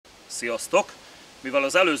Sziasztok! Mivel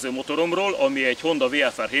az előző motoromról, ami egy Honda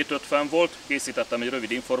VFR 750 volt, készítettem egy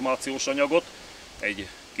rövid információs anyagot, egy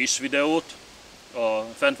kis videót,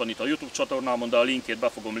 fent van itt a YouTube csatornámon, de a linkét be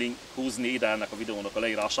fogom húzni ide ennek a videónak a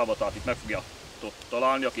leírásába, tehát itt meg fogjátok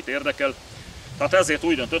találni, akit érdekel. Tehát ezért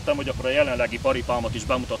úgy döntöttem, hogy akkor a jelenlegi paripámat is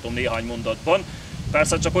bemutatom néhány mondatban.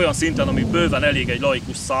 Persze csak olyan szinten, ami bőven elég egy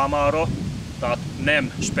laikus számára, tehát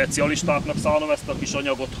nem specialistáknak szánom ezt a kis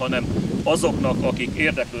anyagot, hanem azoknak, akik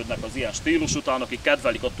érdeklődnek az ilyen stílus után, akik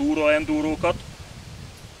kedvelik a túraendúrókat,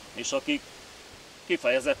 és akik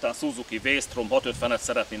kifejezetten Suzuki V-Strom 650-et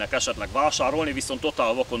szeretnének esetleg vásárolni, viszont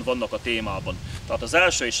totál vakon vannak a témában. Tehát az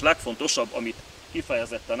első és legfontosabb, amit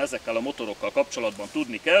kifejezetten ezekkel a motorokkal kapcsolatban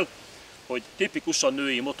tudni kell, hogy tipikusan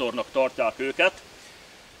női motornak tartják őket,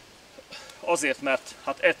 azért, mert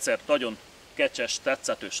hát egyszer nagyon kecses,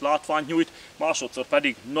 tetszetős látványt nyújt, másodszor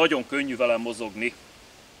pedig nagyon könnyű vele mozogni,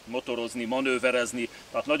 motorozni, manőverezni,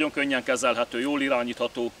 tehát nagyon könnyen kezelhető, jól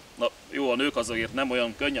irányítható. Na, jó, a nők azért nem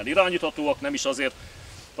olyan könnyen irányíthatóak, nem is azért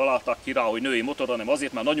találták ki rá, hogy női motor, hanem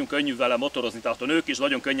azért, mert nagyon könnyű vele motorozni, tehát a nők is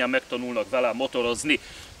nagyon könnyen megtanulnak vele motorozni.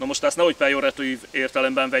 Na most ezt nehogy pejoratív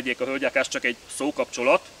értelemben vegyék a hölgyek, ez csak egy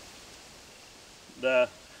szókapcsolat, de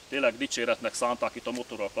tényleg dicséretnek szánták itt a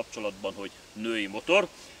motorral kapcsolatban, hogy női motor.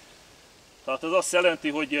 Tehát ez azt jelenti,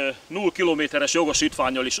 hogy 0 kilométeres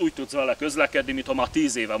jogosítvánnyal is úgy tudsz vele közlekedni, mintha már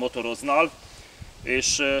 10 éve motoroznál,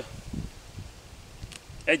 és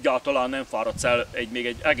egyáltalán nem fáradsz el még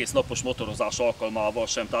egy egész napos motorozás alkalmával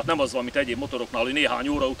sem. Tehát nem az van, mint egyéb motoroknál, hogy néhány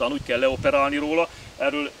óra után úgy kell leoperálni róla,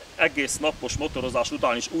 erről egész napos motorozás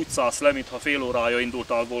után is úgy szállsz le, mintha fél órája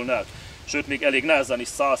indultál volna el. Sőt, még elég nehezen is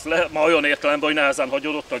szállsz le, már olyan értelemben, hogy nehezen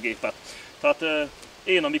hagyod ott a gépet. Tehát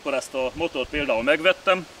én, amikor ezt a motort például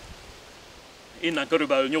megvettem, innen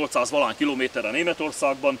körülbelül 800 valány kilométerre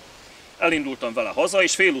Németországban, elindultam vele haza,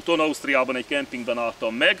 és félúton Ausztriában egy kempingben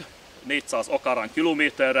álltam meg, 400 akárhány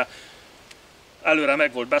kilométerre. Előre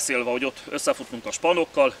meg volt beszélve, hogy ott összefutunk a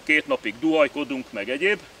spanokkal, 2 napig duhajkodunk, meg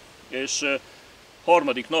egyéb, és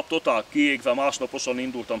harmadik nap totál kiégve, másnaposan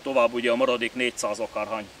indultam tovább ugye a maradék 400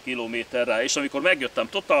 akárhány kilométerre, és amikor megjöttem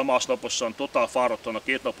totál másnaposan, totál fáradtan a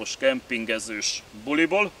 2 napos kempingezős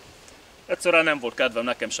buliból, egyszerűen nem volt kedvem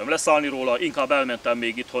nekem sem leszállni róla, inkább elmentem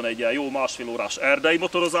még itthon egy jó másfél órás erdei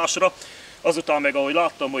motorozásra. Azután meg ahogy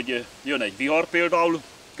láttam, hogy jön egy vihar például,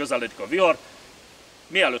 közeledik a vihar,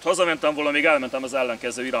 mielőtt hazamentem volna, még elmentem az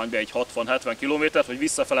ellenkező irányba egy 60-70 kilométert, hogy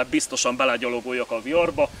visszafele biztosan belegyalogoljak a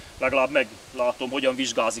viharba, legalább meglátom, hogyan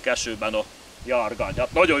vizsgázik esőben a járgány.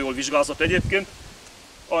 Hát nagyon jól vizsgázott egyébként,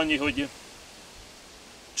 annyi, hogy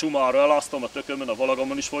csumára eláztam a tökömön, a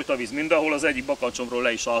valagamon is folyt a víz mindenhol, az egyik bakancsomról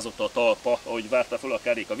le is ázott a talpa, ahogy verte föl a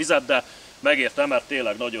kerék a vizet, de megértem, mert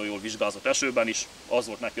tényleg nagyon jól vizsgázott esőben is, az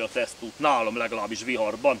volt neki a tesztút, nálam legalábbis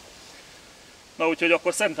viharban. Na úgyhogy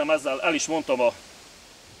akkor szerintem ezzel el is mondtam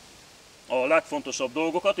a legfontosabb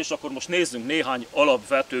dolgokat, és akkor most nézzünk néhány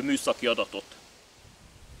alapvető műszaki adatot.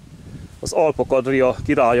 Az Alpok Adria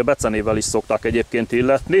királya becenével is szokták egyébként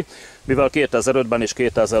illetni, mivel 2005-ben és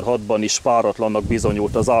 2006-ban is páratlannak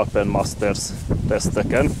bizonyult az Alpen Masters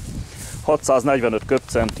teszteken. 645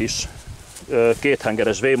 köbcentis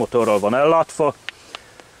kéthengeres V-motorral van ellátva,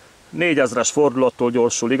 4000-es fordulattól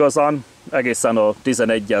gyorsul igazán, egészen a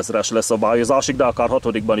 11.000-es leszabályozásig, de akár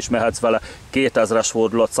 6-ban is mehetsz vele, 2000-es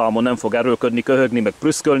fordulatszámon nem fog erőlködni, köhögni, meg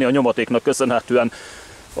prüszkölni, a nyomatéknak köszönhetően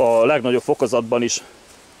a legnagyobb fokozatban is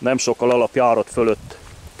nem sokkal alapjárat fölött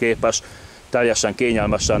képes teljesen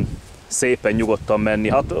kényelmesen, szépen nyugodtan menni.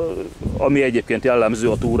 Hát, ami egyébként jellemző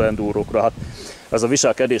a túraendúrókra, hát ez a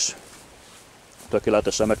viselkedés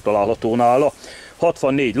tökéletesen megtalálható nála.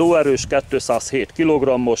 64 lóerős, 207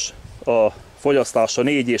 kg-os, a fogyasztása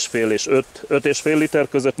 4,5 és 5,5 liter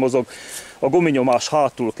között mozog. A guminyomás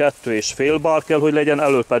hátul 2,5 bár kell, hogy legyen,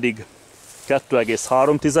 elől pedig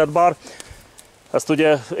 2,3 bár. Ezt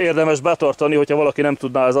ugye érdemes betartani, hogyha valaki nem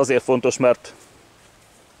tudná, ez azért fontos, mert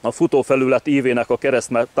a futófelület ívének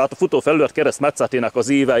tehát a futófelület keresztmetszetének az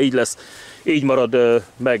íve így marad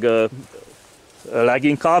meg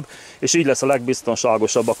leginkább, és így lesz a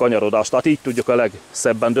legbiztonságosabb a kanyarodás. Tehát így tudjuk a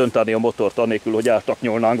legszebben dönteni a motort, anélkül, hogy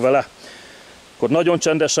eltaknyolnánk vele. Akkor nagyon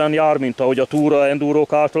csendesen jár, mint ahogy a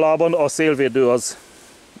túraendúrók általában. A szélvédő az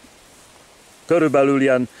körülbelül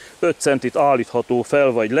ilyen 5 centit állítható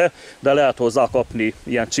fel vagy le, de lehet hozzá kapni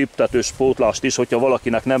ilyen csiptetős pótlást is, hogyha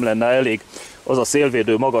valakinek nem lenne elég az a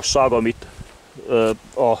szélvédő magasság, amit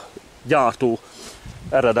a gyártó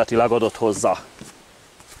eredetileg adott hozzá.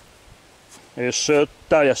 És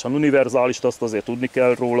teljesen univerzális, azt azért tudni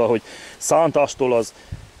kell róla, hogy szántástól az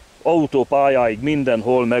autópályáig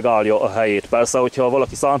mindenhol megállja a helyét. Persze, hogyha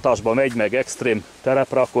valaki szántásba megy meg extrém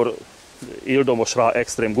terepre, akkor ildomos rá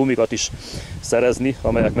extrém gumikat is szerezni,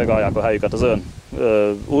 amelyek megállják a helyüket az ön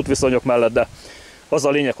útviszonyok mellett, de az a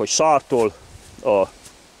lényeg, hogy sártól a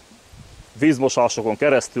vízmosásokon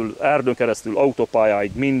keresztül, erdőn keresztül,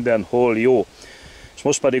 autópályáig mindenhol jó. És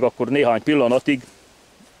most pedig akkor néhány pillanatig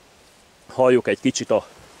halljuk egy kicsit a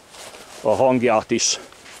hangját is.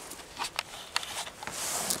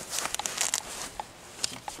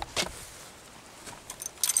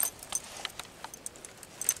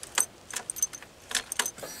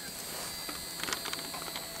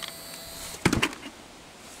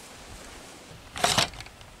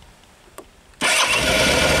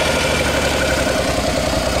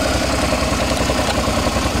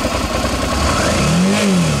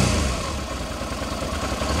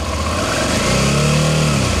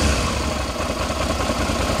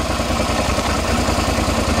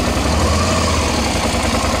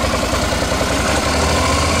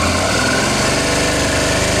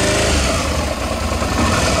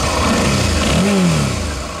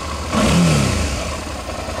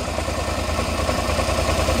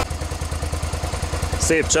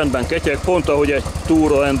 Szép csendben ketyeg, pont ahogy egy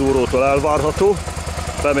túra endurótól elvárható.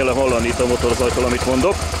 Remélem hallani itt a motorzajtól, amit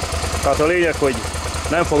mondok. Tehát a lényeg, hogy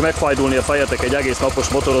nem fog megfájdulni a fejetek egy egész napos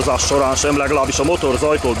motorozás során sem, legalábbis a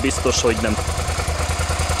motorzajtól biztos, hogy nem.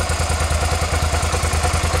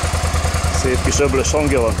 Szép kis öblös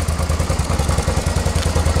hangja van.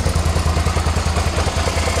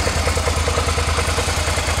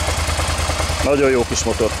 Nagyon jó kis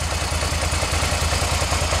motor.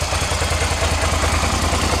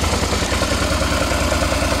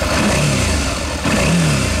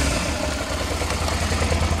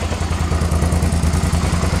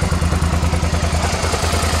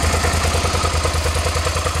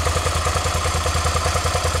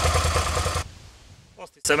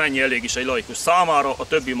 Ennyi elég is egy laikus számára, a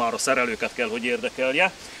többi már a szerelőket kell, hogy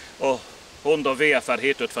érdekelje. A Honda VFR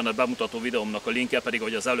 750-et bemutató videómnak a linkje pedig,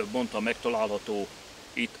 ahogy az előbb mondtam, megtalálható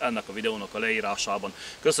itt ennek a videónak a leírásában.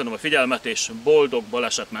 Köszönöm a figyelmet, és boldog,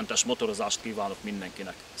 balesetmentes motorozást kívánok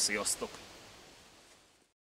mindenkinek. Sziasztok!